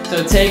here,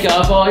 so take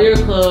off all your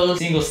clothes.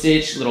 Single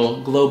stitch,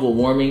 little global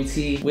warming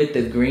tee with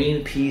the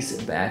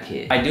Greenpeace back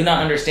hit. I do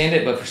not understand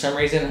it, but for some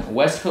reason,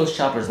 West Coast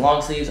Choppers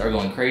long sleeves are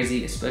going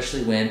crazy,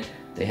 especially when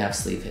they have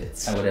sleeve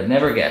hits. I would have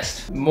never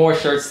guessed. More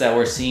shirts that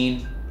were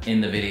seen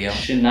in the video.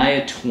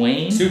 Shania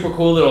Twain. Super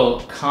cool little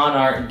con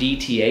art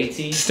DTA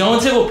tee.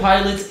 Stone Temple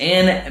Pilots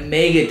and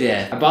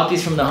Megadeth. I bought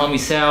these from the homie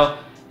Sal.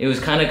 It was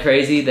kind of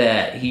crazy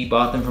that he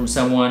bought them from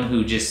someone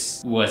who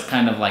just was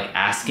kind of like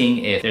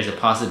asking if there's a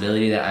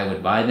possibility that I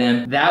would buy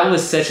them. That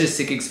was such a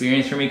sick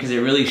experience for me because it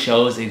really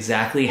shows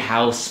exactly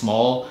how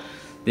small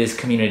this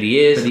community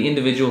is. For the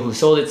individual who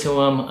sold it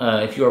to him,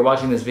 if you are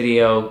watching this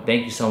video,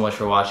 thank you so much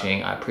for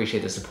watching. I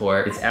appreciate the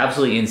support. It's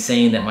absolutely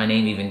insane that my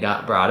name even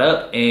got brought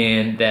up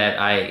and that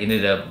I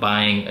ended up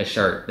buying a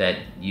shirt that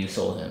you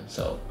sold him.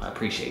 So I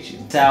appreciate you.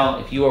 Sal,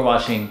 if you are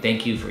watching,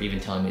 thank you for even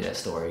telling me that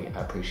story.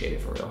 I appreciate it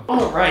for real.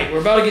 All right,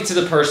 we're about to get to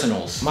the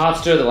personals.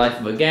 Mobster, The Life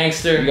of a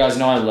Gangster. You guys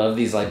know I love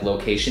these like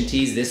location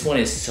tees. This one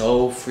is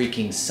so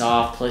freaking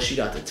soft. Plus you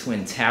got the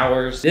Twin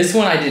Towers. This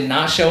one I did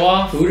not show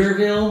off.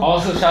 Hooterville.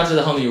 Also shout out to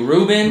the homie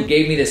Ruben.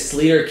 Gave me the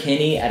Sleater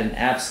Kinney at an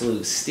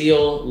absolute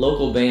steal.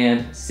 Local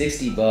band,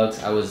 60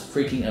 bucks. I was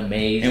freaking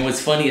amazed. And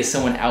what's funny is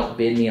someone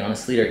outbid me on a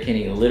Sleater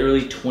Kinney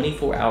literally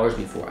 24 hours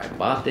before I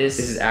bought this.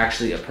 This is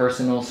actually a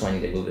personal, so I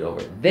need to move it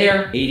over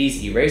there.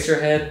 80s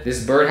Eraserhead.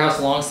 This Birdhouse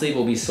long sleeve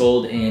will be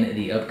sold in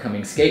the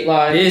upcoming Skate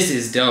Live. This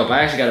is dope.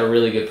 I actually got a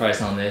really good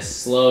price on this.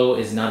 Slow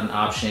is not an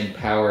option,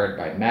 powered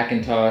by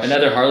Macintosh.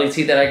 Another Harley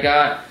tee that I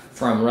got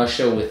from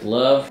Russia with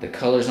Love. The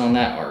colors on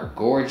that are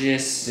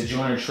gorgeous.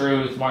 Sojourner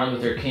Truth, Martin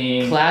Luther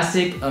King.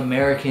 Classic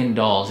American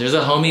dolls. There's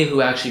a homie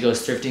who actually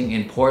goes thrifting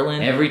in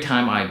Portland. Every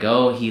time I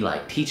go, he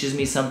like teaches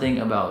me something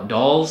about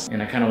dolls,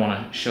 and I kind of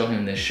want to show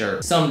him this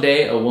shirt.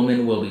 Someday a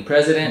woman will be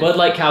president. Bud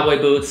Light cowboy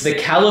boots. The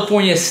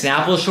California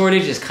Snapple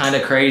shortage is kind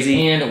of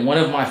crazy, and one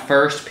of my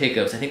first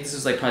pickups, I think this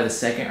was like probably the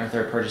second or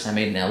third purchase I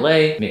made in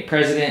LA. Make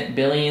president,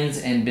 billions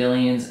and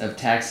billions of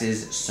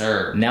taxes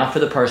served. Now for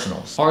the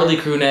personals. Harley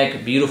crew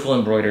neck, beautiful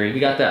embroidery. We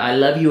got the I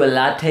Love You a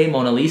Latte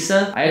Mona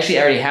Lisa. I actually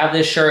already have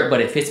this shirt,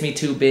 but it fits me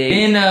too big.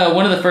 And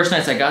one of the first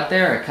nights I got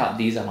there, I copped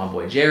these on my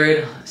boy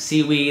Jared.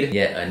 Seaweed,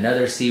 yet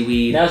another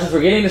seaweed. Now since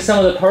we're getting to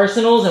some of the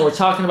personals and we're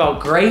talking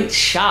about great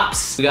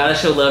shops, we gotta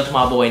show love to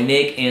my boy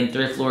Nick and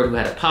Thrift Lord who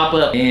had a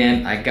pop-up,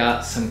 and I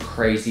got some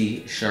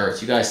crazy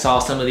shirts. You guys saw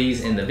some of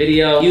these in the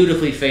video.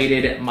 Beautifully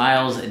faded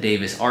Miles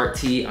Davis art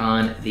tee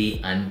on the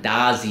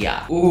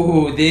Andazia.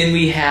 Ooh, then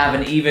we have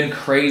an even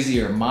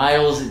crazier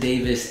Miles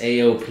Davis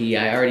AOP.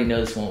 I already know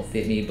this won't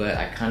fit me, but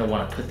I kind of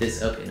want to put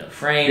this up in a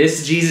frame.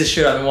 This Jesus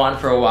shirt I've been wanting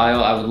for a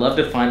while. I would love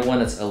to find one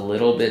that's a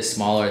little bit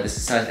smaller. This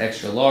is size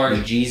extra large.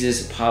 The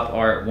Jesus pop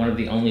art, one of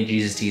the only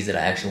Jesus tees that I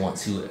actually want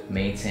to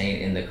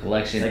maintain in the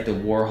collection. Like the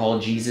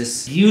Warhol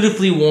Jesus.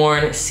 Beautifully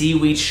worn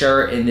seaweed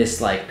shirt in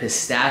this like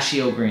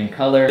pistachio green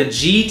color. The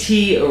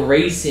GT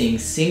Racing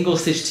single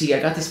stitch tee. I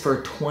got this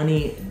for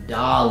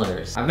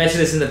 $20. I've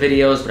mentioned this in the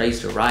videos, but I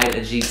used to ride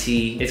a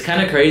GT. It's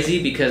kind of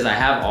crazy because I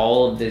have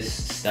all of this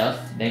stuff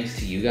thanks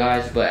to you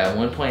guys, but at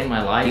one point in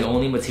my life, the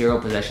only material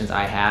possessions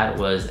I had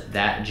was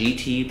that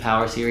GT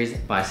Power Series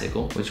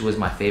bicycle, which was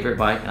my favorite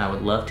bike, and I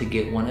would love to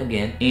get one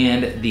again,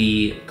 and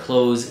the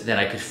clothes that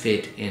I could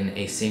fit in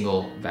a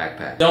single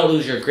backpack. Don't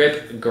lose your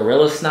grip,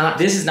 Gorilla Snot.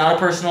 This is not a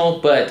personal,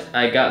 but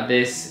I got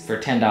this for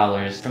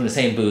 $10 from the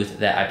same booth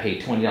that I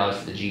paid $20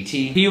 for the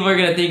GT. People are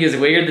gonna think it's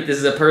weird that this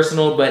is a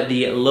personal, but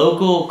the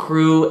Local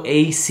Crew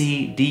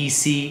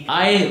AC/DC.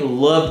 I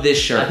love this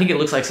shirt. I think it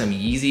looks like some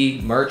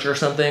Yeezy merch or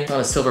something. It's on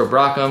a silver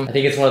Brockham. I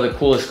think it's one of the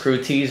coolest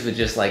crew tees with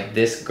just like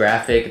this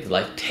graphic,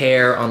 like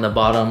tear on the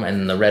bottom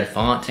and the red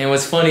font. And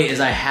what's funny is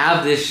I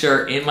have this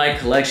shirt in my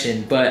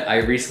collection, but I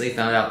recently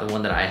found out the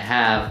one that I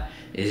have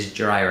is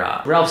dry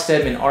rot. Ralph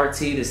Steadman art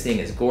tee. This thing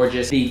is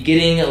gorgeous. The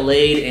Getting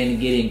Laid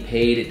and Getting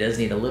Paid. It does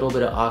need a little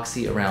bit of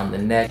oxy around the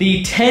neck.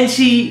 The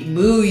Tenchi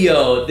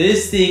Muyo.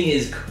 This thing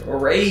is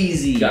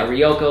crazy. Got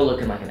Ryoko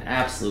looking like an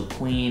absolute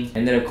queen.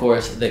 And then of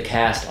course the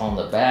cast on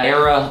the back.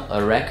 Era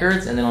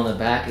Records. And then on the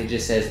back it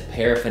just says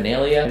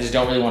paraphernalia. I just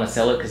don't really want to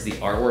sell it because the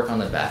artwork on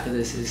the back of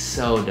this is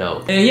so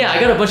dope. And yeah, I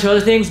got a bunch of other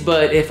things,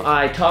 but if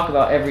I talk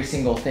about every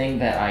single thing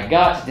that I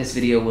got, this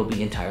video will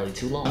be entirely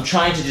too long. I'm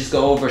trying to just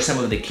go over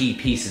some of the key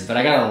pieces,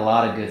 but I got a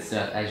lot of good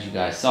stuff as you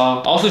guys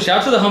saw. Also, shout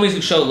out to the homies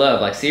who show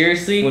love. Like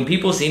seriously, when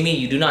people see me,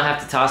 you do not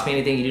have to toss me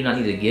anything. You do not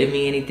need to give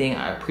me anything.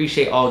 I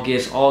appreciate all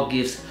gifts. All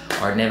gifts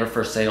are never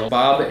for sale.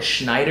 Bob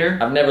Schneider.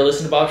 I've never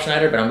listened to Bob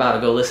Schneider, but I'm about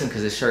to go listen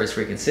because this shirt is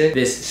freaking sick.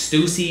 This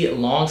Stussy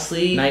long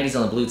sleeve, 90s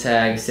on the blue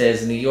tag. It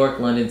says New York,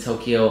 London,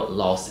 Tokyo,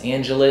 Los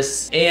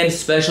Angeles. And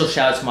special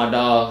shout out to my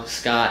dog,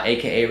 Scott,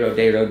 aka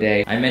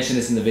Rode. I mentioned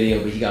this in the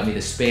video, but he got me the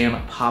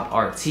Spam Pop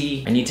Art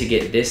tee. I need to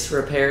get this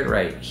repaired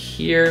right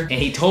here.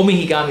 And he told me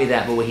he got me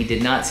that, but what he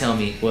did not tell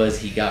me was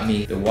he got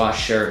me the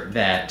wash shirt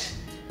that,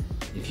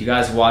 if you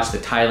guys watched the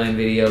Thailand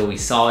video, we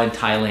saw in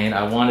Thailand.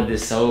 I wanted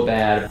this so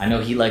bad. I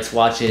know he likes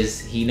watches.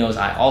 He knows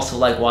I also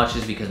like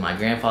watches because my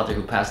grandfather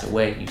who passed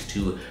away used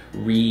to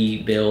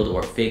rebuild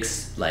or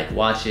fix like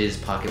watches,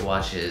 pocket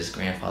watches,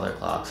 grandfather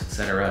clocks,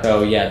 etc.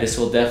 So yeah, this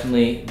will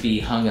definitely be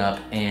hung up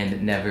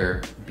and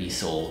never be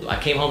sold. I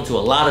came home to a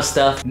lot of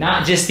stuff,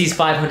 not just these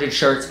 500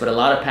 shirts, but a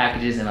lot of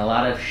packages and a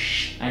lot of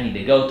I need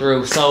to go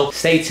through. So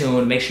stay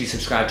tuned, make sure you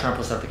subscribe, turn on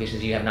post notifications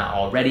if you have not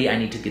already. I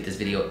need to get this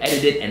video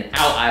edited and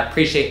out. I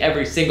appreciate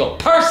every single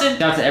person.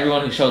 Shout out to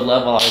everyone who showed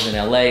love while I was in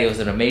LA. It was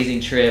an amazing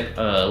trip.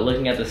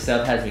 Looking at the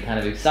stuff has me kind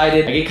of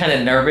excited. I get kind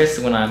of nervous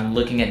when I'm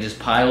looking at just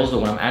piles,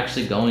 but when I'm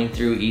actually going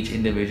through each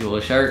individual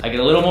shirt, I get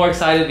a little more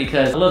excited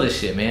because I love this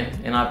shit, man.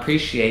 And I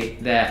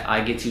appreciate that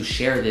I get to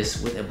share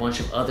this with a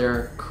bunch of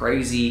other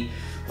crazy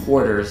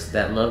hoarders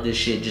that love this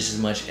shit just as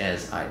much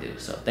as I do.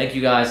 So thank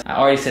you guys. I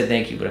already said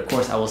thank you, but of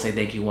course I will say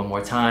thank you one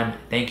more time.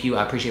 Thank you.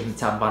 I appreciate it from the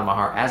top and bottom of my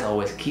heart. As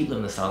always, keep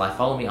living the star life.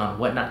 Follow me on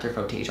Whatnot Thrift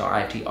Row,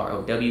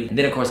 THRIFTROW. And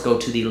then of course go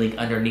to the link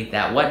underneath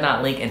that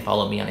Whatnot link and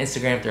follow me on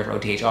Instagram, Thrift Row,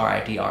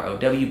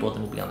 THRIFTROW. Both of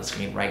them will be on the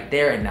screen right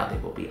there, and now they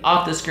will be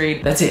off the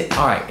screen. That's it.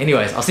 All right.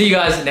 Anyways, I'll see you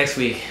guys next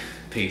week.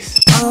 Peace.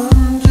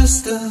 I'm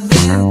just a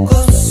little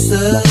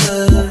closer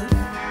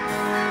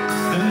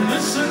and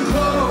listen.